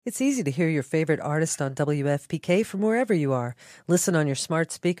It's easy to hear your favorite artist on WFPK from wherever you are. Listen on your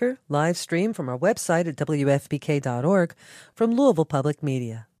smart speaker, live stream from our website at WFPK.org from Louisville Public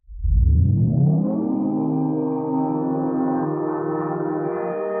Media.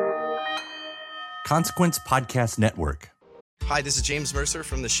 Consequence Podcast Network. Hi, this is James Mercer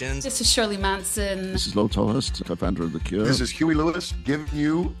from The Shins. This is Shirley Manson. This is Lo Tolhurst, co-founder of The Cure. This is Huey Lewis, giving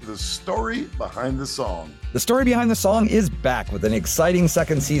you the story behind the song. The Story Behind the Song is back with an exciting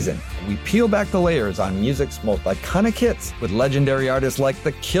second season. We peel back the layers on music's most iconic hits with legendary artists like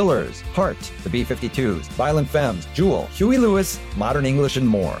The Killers, Heart, the B-52s, Violent Femmes, Jewel, Huey Lewis, Modern English, and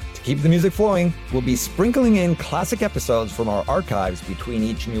more. To keep the music flowing, we'll be sprinkling in classic episodes from our archives between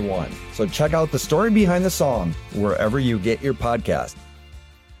each new one. So check out The Story Behind the Song wherever you get your podcast.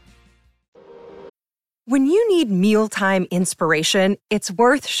 When you need mealtime inspiration, it's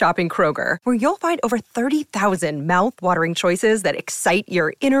worth shopping Kroger, where you'll find over 30,000 mouth-watering choices that excite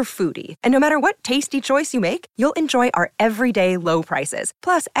your inner foodie. And no matter what tasty choice you make, you'll enjoy our everyday low prices,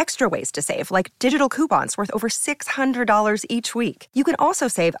 plus extra ways to save, like digital coupons worth over $600 each week. You can also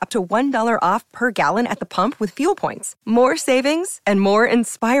save up to $1 off per gallon at the pump with fuel points. More savings and more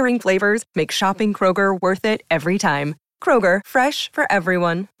inspiring flavors make shopping Kroger worth it every time. Kroger, fresh for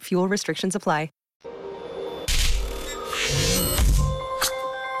everyone. Fuel restrictions apply.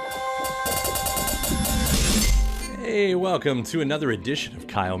 Hey, welcome to another edition of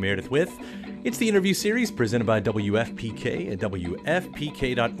Kyle Meredith With. It's the interview series presented by WFPK at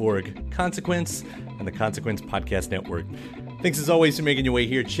WFPK.org, Consequence, and the Consequence Podcast Network. Thanks as always for making your way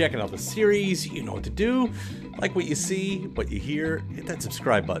here, checking out the series. You know what to do. Like what you see, what you hear, hit that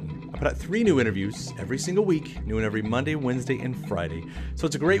subscribe button. I put out 3 new interviews every single week, new one every Monday, Wednesday, and Friday. So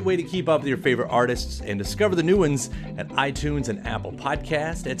it's a great way to keep up with your favorite artists and discover the new ones at iTunes and Apple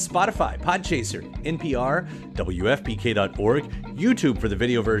Podcast, at Spotify, Podchaser, NPR, WFPK.org, YouTube for the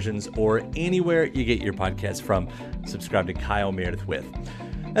video versions, or anywhere you get your podcasts from. Subscribe to Kyle Meredith With.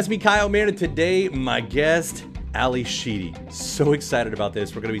 That's me, Kyle Meredith. Today, my guest, Ali Sheedy. So excited about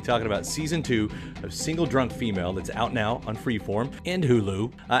this. We're going to be talking about season 2 of Single Drunk Female that's out now on Freeform and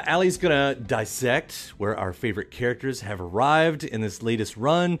Hulu. Ali's going to dissect where our favorite characters have arrived in this latest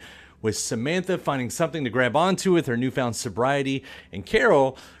run, with Samantha finding something to grab onto with her newfound sobriety, and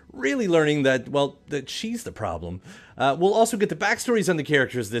Carol really learning that, well, that she's the problem. We'll also get the backstories on the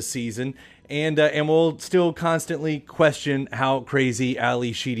characters this season, and we'll still constantly question how crazy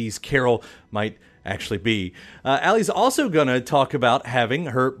Ali Sheedy's Carol might actually be. Ali's also going to talk about having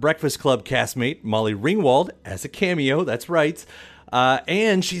her Breakfast Club castmate, Molly Ringwald, as a cameo. That's right.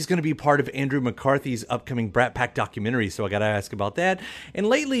 And she's going to be part of Andrew McCarthy's upcoming Brat Pack documentary, so I got to ask about that. And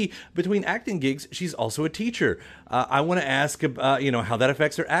lately, between acting gigs, she's also a teacher. I want to ask, how that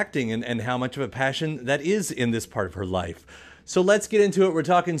affects her acting and how much of a passion that is in this part of her life. So let's get into it. We're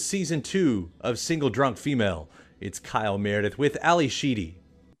talking season 2 of Single Drunk Female. It's Kyle Meredith with Ali Sheedy.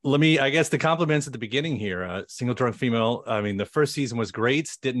 I guess the compliments at the beginning here. Single Drunk Female. I mean, the first season was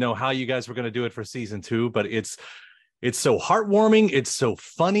great. Didn't know how you guys were going to do it for season 2, but it's so heartwarming. It's so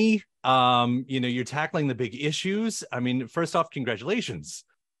funny. You're tackling the big issues. I mean, first off, congratulations.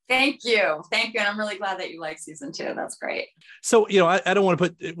 Thank you. And I'm really glad that you like season 2. That's great. So, I don't want to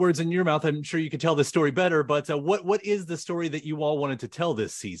put words in your mouth. I'm sure you could tell this story better, but what is the story that you all wanted to tell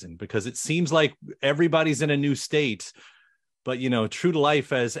this season? Because it seems like everybody's in a new state. But, true to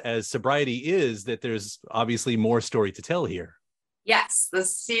life as sobriety is, that there's obviously more story to tell here. Yes, the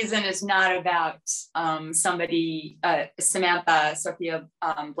season is not about Samantha, Sophia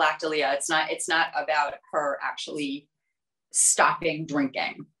Blackdalia. It's not about her actually stopping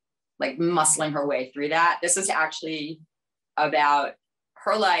drinking, like muscling her way through that. This is actually about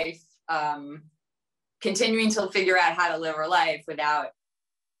her life, continuing to figure out how to live her life without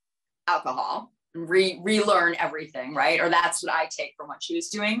alcohol. Relearn everything, right? Or that's what I take from what she was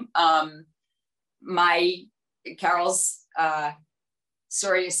doing. Carol's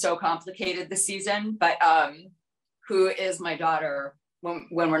story is so complicated this season, but who is my daughter when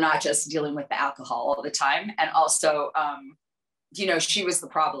we're not just dealing with the alcohol all the time? And also, she was the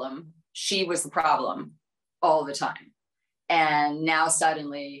problem. She was the problem all the time. And now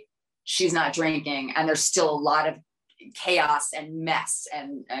suddenly she's not drinking, and there's still a lot of chaos and mess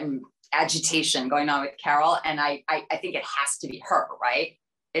and agitation going on with Carol. And I think it has to be her, right?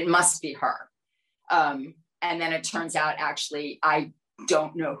 It must be her. And then it turns out, actually, I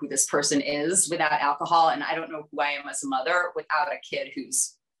don't know who this person is without alcohol. And I don't know who I am as a mother without a kid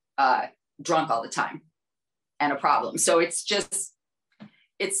who's drunk all the time and a problem. So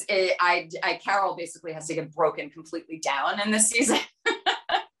Carol basically has to get broken completely down in this season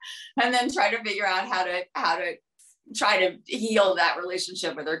and then try to figure out how to heal that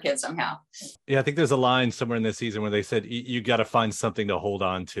relationship with her kid somehow. Yeah, I think there's a line somewhere in this season where they said you got to find something to hold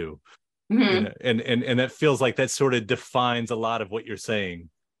on to. Mm-hmm. You know, and that feels like that sort of defines a lot of what you're saying.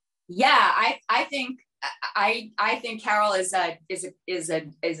 Yeah, I think Carol is a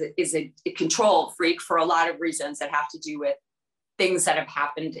control freak for a lot of reasons that have to do with things that have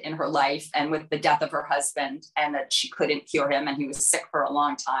happened in her life, and with the death of her husband, and that she couldn't cure him, and he was sick for a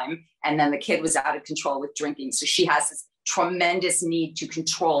long time, and then the kid was out of control with drinking. So she has this tremendous need to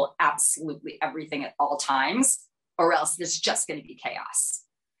control absolutely everything at all times, or else there's just going to be chaos.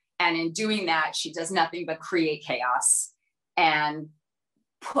 And in doing that, she does nothing but create chaos and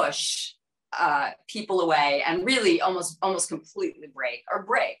push people away, and really almost completely break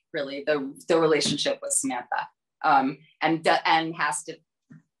really the relationship with Samantha. And has to,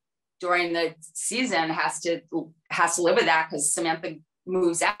 during the season, has to live with that, because Samantha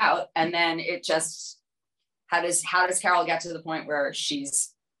moves out, and then it just, how does Carol get to the point where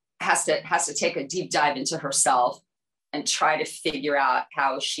she's has to take a deep dive into herself and try to figure out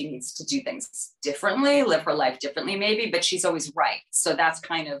how she needs to do things differently, live her life differently maybe, but she's always right. So that's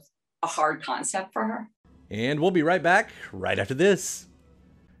kind of a hard concept for her. And we'll be right back right after this.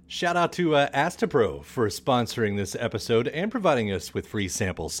 Shout out to Astapro for sponsoring this episode and providing us with free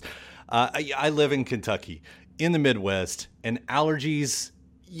samples. I live in Kentucky, in the Midwest, and allergies,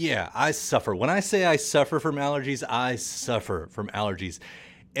 yeah, I suffer. When I say I suffer from allergies, I suffer from allergies.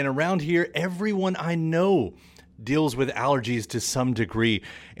 And around here, everyone I know deals with allergies to some degree.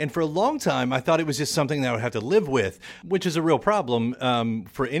 And for a long time, I thought it was just something that I would have to live with, which is a real problem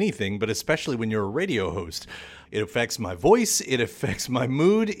for anything, but especially when you're a radio host. It affects my voice, it affects my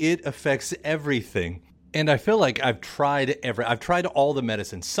mood, it affects everything. And I feel like I've tried all the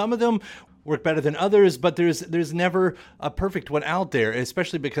medicines. Some of them work better than others, but there's never a perfect one out there,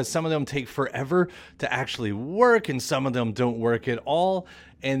 especially because some of them take forever to actually work and some of them don't work at all.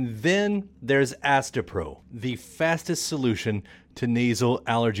 And then there's Astapro, the fastest solution to nasal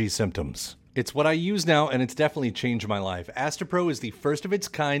allergy symptoms. It's what I use now, and it's definitely changed my life. Astapro is the first of its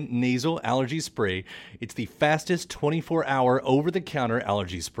kind nasal allergy spray. It's the fastest 24-hour over-the-counter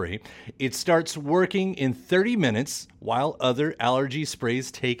allergy spray. It starts working in 30 minutes, while other allergy sprays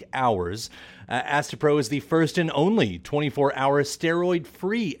take hours. Astapro is the first and only 24-hour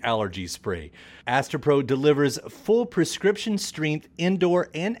steroid-free allergy spray. Astapro delivers full prescription strength indoor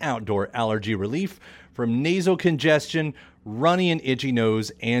and outdoor allergy relief from nasal congestion, runny and itchy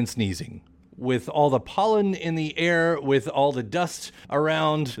nose, and sneezing. With all the pollen in the air, with all the dust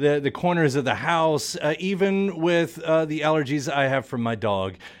around the corners of the house, even with the allergies I have from my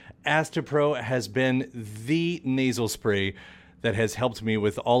dog, Astapro has been the nasal spray that has helped me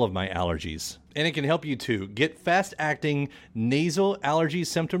with all of my allergies. And it can help you too. Get fast-acting nasal allergy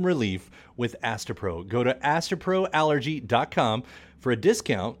symptom relief with Astapro. Go to astaproallergy.com for a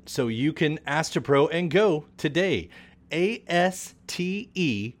discount so you can Astapro and go today.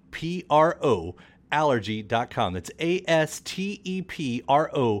 ASTEPRO allergy.com. That's ASTEPRO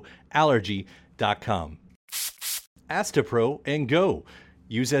allergy.com. Astapro and go.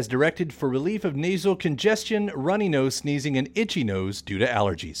 Use as directed for relief of nasal congestion, runny nose, sneezing, and itchy nose due to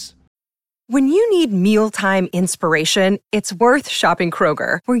allergies. When you need mealtime inspiration, it's worth shopping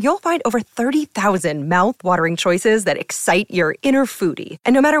Kroger, where you'll find over 30,000 mouth-watering choices that excite your inner foodie.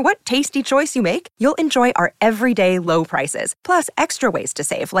 And no matter what tasty choice you make, you'll enjoy our everyday low prices, plus extra ways to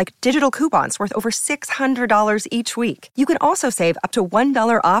save, like digital coupons worth over $600 each week. You can also save up to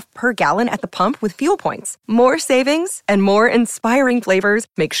 $1 off per gallon at the pump with fuel points. More savings and more inspiring flavors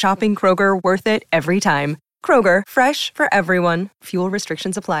make shopping Kroger worth it every time. Kroger, fresh for everyone. Fuel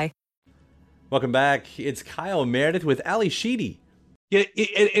restrictions apply. Welcome back. It's Kyle Meredith with Ali Sheedy. Yeah,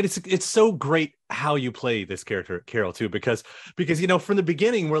 it's so great how you play this character, Carol, too, because from the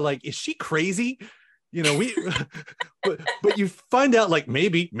beginning we're like, is she crazy? But you find out like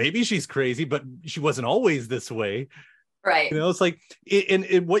maybe she's crazy, but she wasn't always this way. Right. It's like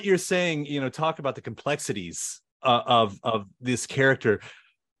in what you're saying, talk about the complexities of this character.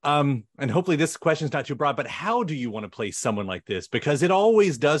 And hopefully this question is not too broad, but how do you want to play someone like this? Because it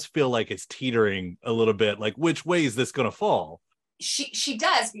always does feel like it's teetering a little bit, like which way is this going to fall? She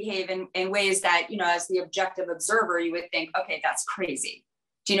does behave in ways that, as the objective observer, you would think, okay, that's crazy.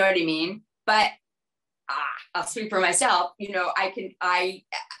 Do you know what I mean? But I'll speak for myself.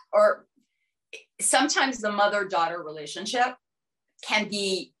 Or sometimes the mother-daughter relationship can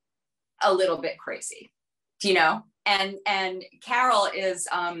be a little bit crazy, And Carol has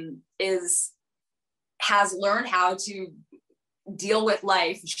learned how to deal with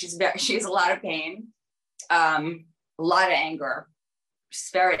life. She has a lot of pain, a lot of anger,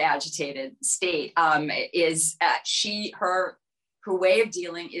 very agitated state, is her way of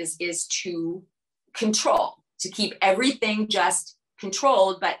dealing is to control, to keep everything just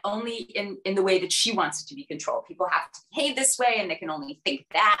controlled, but only in the way that she wants it to be controlled. People have to behave this way, and they can only think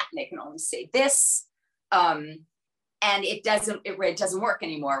that, and they can only say this. And it doesn't work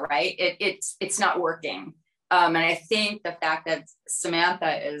anymore, right? It's not working. And I think the fact that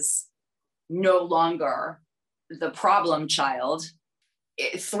Samantha is no longer the problem child,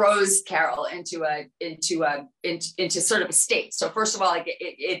 it throws Carol into sort of a state. So first of all, like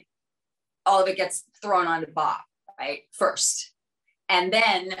it all of it gets thrown onto Bob, right? First. And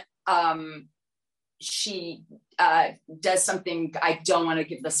then she does something, I don't want to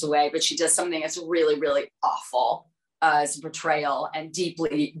give this away, but she does something that's really, really awful as a betrayal and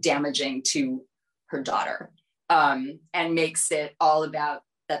deeply damaging to her daughter, and makes it all about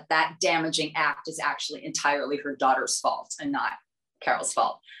that damaging act is actually entirely her daughter's fault and not Carol's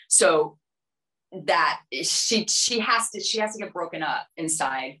fault. So that she has to get broken up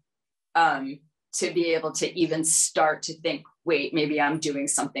inside to be able to even start to think, wait, maybe I'm doing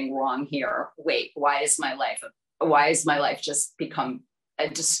something wrong here. Wait, why is my life just become a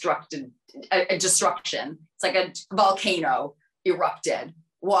destruction? It's like a volcano erupted.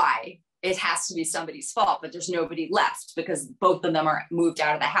 Why? It has to be somebody's fault, but there's nobody left because both of them are moved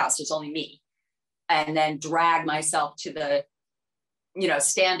out of the house. There's only me. And then drag myself to the,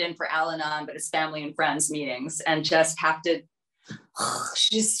 stand in for Al-Anon, but it's family and friends meetings, and just have to,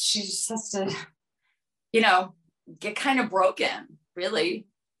 she just has to, get kind of broken, really,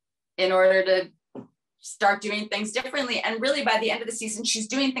 in order to start doing things differently. And really, by the end of the season, she's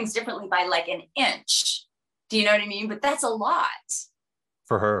doing things differently by like an inch. Do you know what I mean? But that's a lot.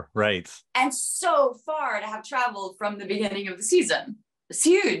 For her, right. And so far to have traveled from the beginning of the season. It's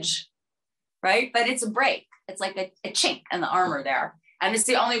huge, right? But it's a break. It's like a chink in the armor there. And it's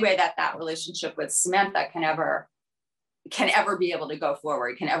the only way that relationship with Samantha can ever be able to go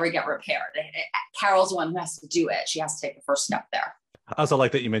forward, can ever get repaired. Carol's the one who has to do it. She has to take the first step there. I also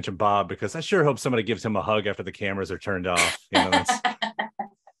like that you mentioned Bob, because I sure hope somebody gives him a hug after the cameras are turned off.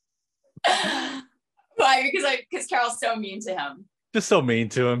 Why? Because Carol's so mean to him. Just so mean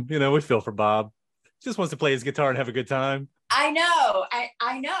to him. We feel for Bob. Just wants to play his guitar and have a good time. I know.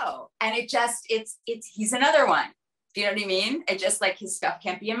 I know. And he's another one. Do you know what I mean? It just like his stuff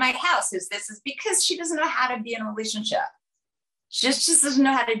can't be in my house. This is because she doesn't know how to be in a relationship. She just doesn't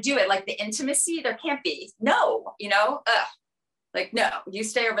know how to do it. Like the intimacy, there can't be. No, like, no, you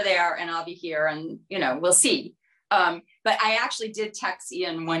stay over there and I'll be here and, we'll see. But I actually did text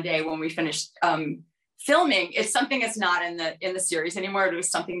Ian one day when we finished filming. It's something that's not in the series anymore. It was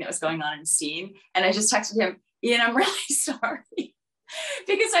something that was going on in scene. And I just texted him, Ian, I'm really sorry.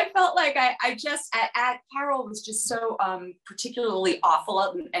 Because I felt like I just, Carol was just so particularly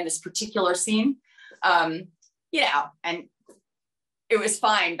awful in this particular scene, and it was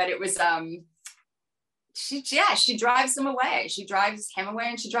fine, but it was, she drives him away. She drives him away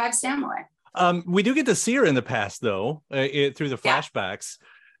and she drives Sam away. We do get to see her in the past, though, through the flashbacks.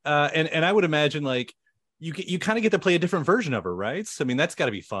 And I would imagine, like, you kind of get to play a different version of her, right? I mean, that's got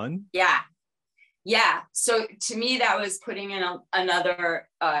to be fun. Yeah. So to me, that was putting in another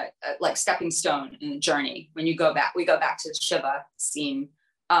like stepping stone in the journey. When we go back to the Shiva scene,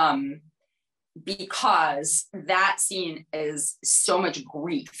 because that scene is so much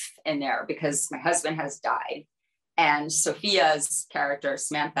grief in there because my husband has died, and Sophia's character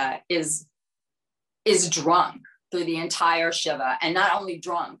Samantha is drunk through the entire Shiva, and not only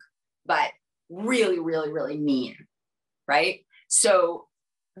drunk, but really, really, really mean, right? So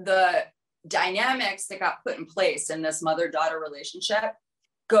the dynamics that got put in place in this mother-daughter relationship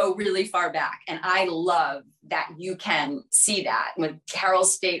go really far back. And I love that you can see that with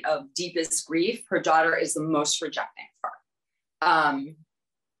Carol's state of deepest grief, her daughter is the most rejecting of her.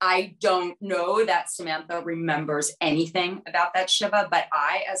 I don't know that Samantha remembers anything about that Shiva, but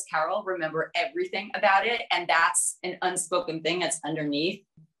I, as Carol, remember everything about it. And that's an unspoken thing that's underneath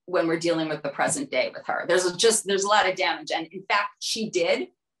when we're dealing with the present day with her. There's a lot of damage. And in fact, she did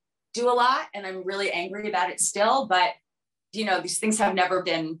do a lot, and I'm really angry about it still, but these things have never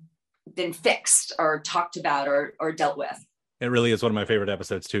been fixed or talked about or dealt with. It really is one of my favorite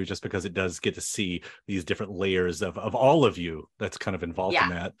episodes too, just because it does get to see these different layers of all of you that's kind of involved in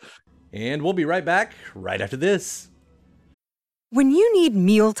that. And we'll be right back right after this. When you need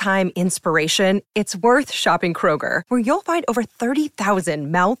mealtime inspiration, it's worth shopping Kroger, where you'll find over 30,000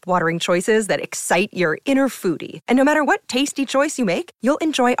 mouth-watering choices that excite your inner foodie. And no matter what tasty choice you make, you'll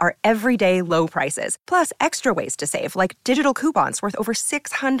enjoy our everyday low prices, plus extra ways to save, like digital coupons worth over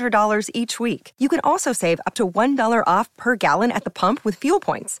 $600 each week. You can also save up to $1 off per gallon at the pump with fuel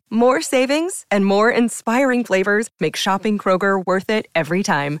points. More savings and more inspiring flavors make shopping Kroger worth it every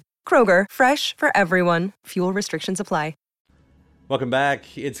time. Kroger, fresh for everyone. Fuel restrictions apply. Welcome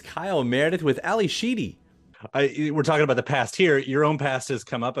back. It's Kyle Meredith with Ali Sheedy. We're talking about the past here. Your own past has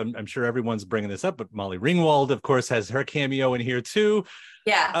come up. I'm sure everyone's bringing this up, but Molly Ringwald, of course, has her cameo in here too.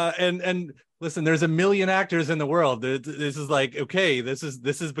 Yeah. And listen, there's a million actors in the world. This is like, okay, this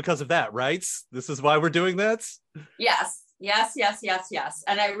is because of that, right? This is why we're doing this. Yes.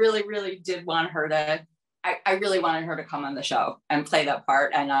 And I really, really did want her to. I really wanted her to come on the show and play that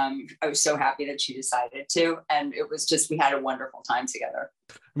part. And I was so happy that she decided to. And it was just, we had a wonderful time together.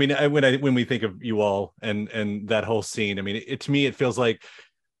 I mean, when we think of you all and that whole scene, I mean, to me, it feels like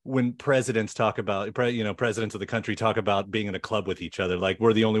when presidents talk about, presidents of the country talk about being in a club with each other, like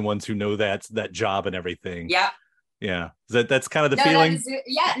we're the only ones who know that job and everything. Yeah. Yeah. That's kind of the feeling.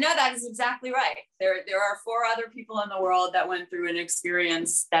 That is exactly right. There are 4 other people in the world that went through an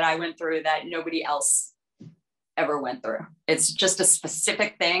experience that I went through that nobody else ever went through. It's just a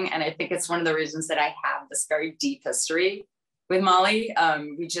specific thing. And I think it's one of the reasons that I have this very deep history with Molly.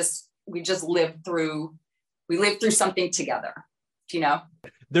 We just lived through something together,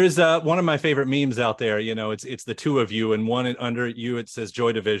 There's one of my favorite memes out there, it's the two of you, and one under you, it says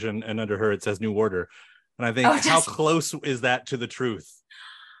Joy Division, and under her, it says New Order. And I think, how close is that to the truth?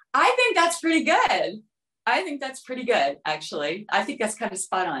 I think that's pretty good. Actually. I think that's kind of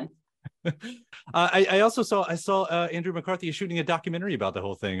spot on. I also saw Andrew McCarthy is shooting a documentary about the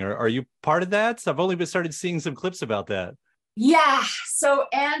whole thing. Are you part of that? I've only started seeing some clips about that. Yeah. So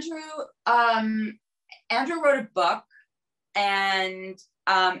Andrew wrote a book, and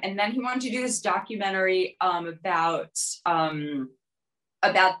then he wanted to do this documentary about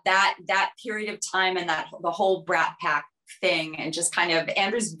that period of time and the whole Brat Pack thing, and just kind of,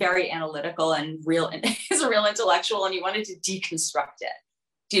 Andrew's very analytical and he's a real intellectual, and he wanted to deconstruct it,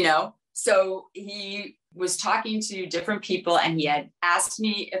 So he was talking to different people, and he had asked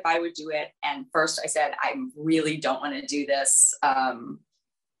me if I would do it. And first I said, I really don't want to do this.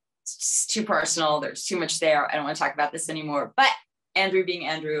 It's too personal. There's too much there. I don't want to talk about this anymore. But Andrew being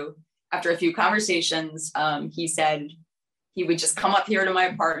Andrew, after a few conversations, he said he would just come up here to my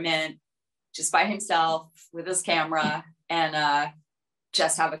apartment just by himself with his camera and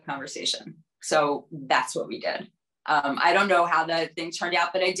just have a conversation. So that's what we did. I don't know how the thing turned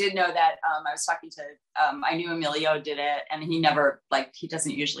out, but I did know that I was talking to, I knew Emilio did it, and he never, he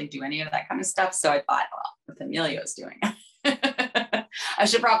doesn't usually do any of that kind of stuff. So I thought, well, if Emilio's doing it, I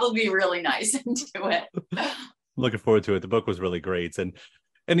should probably be really nice and do it. Looking forward to it. The book was really great. And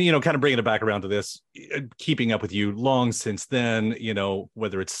kind of bringing it back around to this, keeping up with you long since then,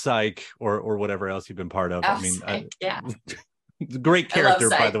 whether it's Psych or whatever else you've been part of. Yeah. Great character,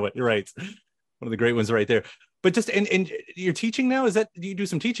 by the way. You're right. One of the great ones right there. But just, and you're teaching now? Do you do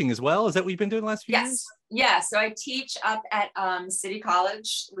some teaching as well? Is that what you've been doing the last few years? Yeah. So I teach up at City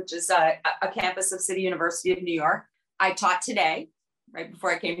College, which is a campus of City University of New York. I taught today, right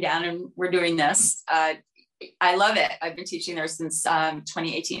before I came down, and we're doing this. I love it. I've been teaching there since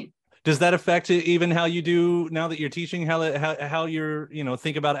 2018. Does that affect even how you do now that you're teaching, how you're,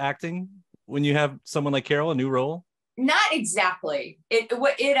 think about acting when you have someone like Carol, a new role? Not exactly.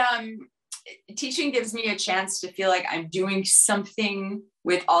 Teaching gives me a chance to feel like I'm doing something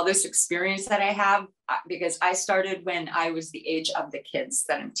with all this experience that I have, because I started when I was the age of the kids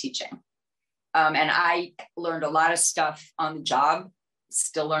that I'm teaching. And I learned a lot of stuff on the job,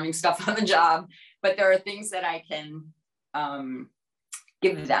 still learning stuff on the job, but there are things that I can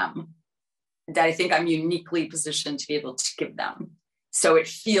give them that I think I'm uniquely positioned to be able to give them. So it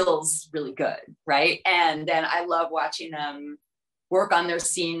feels really good, right? And then I love watching them work on their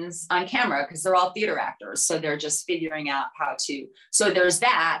scenes on camera, because they're all theater actors. So they're just figuring out how to. So there's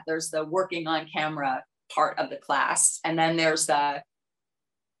the working on camera part of the class. And then there's the,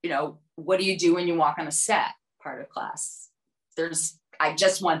 what do you do when you walk on a set part of class? I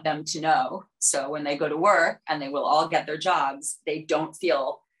just want them to know. So when they go to work and they will all get their jobs, they don't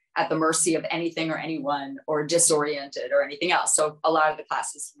feel at the mercy of anything or anyone or disoriented or anything else. So a lot of the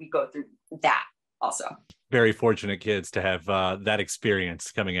classes, we go through that also. Very fortunate kids to have that experience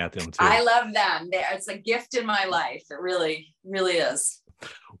coming at them too. I love them. It's a gift in my life. It really, really is.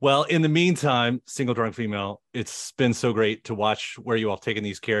 Well, in the meantime, Single Drunk Female, it's been so great to watch where you all taken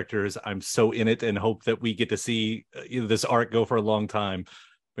these characters. I'm so in it and hope that we get to see this arc go for a long time,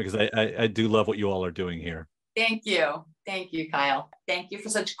 because I do love what you all are doing here. Thank you. Thank you, Kyle. Thank you for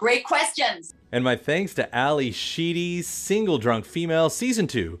such great questions. And my thanks to Ali Sheedy's Single Drunk Female Season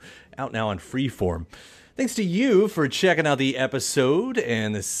 2, out now on Freeform. Thanks to you for checking out the episode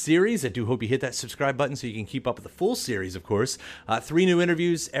and the series. I do hope you hit that subscribe button so you can keep up with the full series, of course. 3 new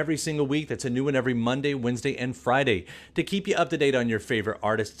interviews every single week. That's a new one every Monday, Wednesday, and Friday to keep you up to date on your favorite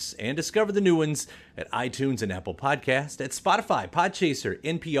artists and discover the new ones at iTunes and Apple Podcast, at Spotify, Podchaser,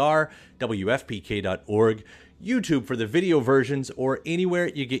 NPR, WFPK.org, YouTube for the video versions, or anywhere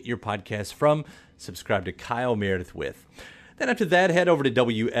you get your podcasts from. Subscribe to Kyle Meredith with. Then after that, head over to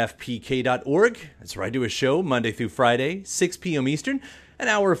WFPK.org. That's where I do a show Monday through Friday, 6 p.m. Eastern. An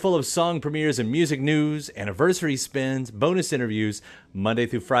hour full of song premieres and music news, anniversary spins, bonus interviews, Monday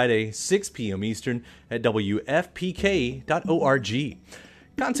through Friday, 6 p.m. Eastern at WFPK.org.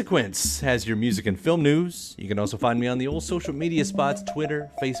 Consequence has your music and film news. You can also find me on the old social media spots,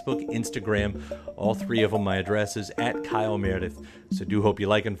 Twitter, Facebook, Instagram. All 3 of them, my address is at Kyle Meredith. So do hope you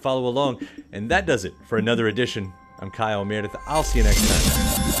like and follow along. And that does it for another edition. I'm Kyle Meredith. I'll see you next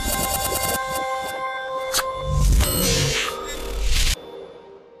time.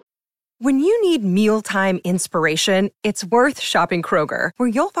 When you need mealtime inspiration, it's worth shopping Kroger, where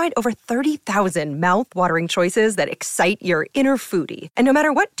you'll find over 30,000 mouth-watering choices that excite your inner foodie. And no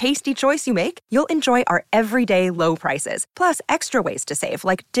matter what tasty choice you make, you'll enjoy our everyday low prices, plus extra ways to save,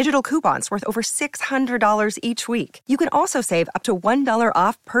 like digital coupons worth over $600 each week. You can also save up to $1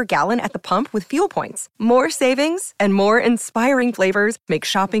 off per gallon at the pump with fuel points. More savings and more inspiring flavors make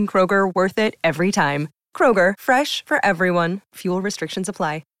shopping Kroger worth it every time. Kroger, fresh for everyone. Fuel restrictions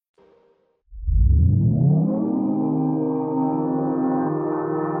apply.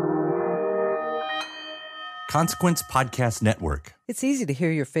 Consequence Podcast Network. It's easy to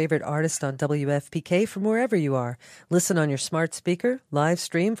hear your favorite artist on WFPK from wherever you are. Listen on your smart speaker, live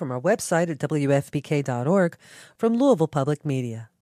stream from our website at WFPK.org, from Louisville Public Media.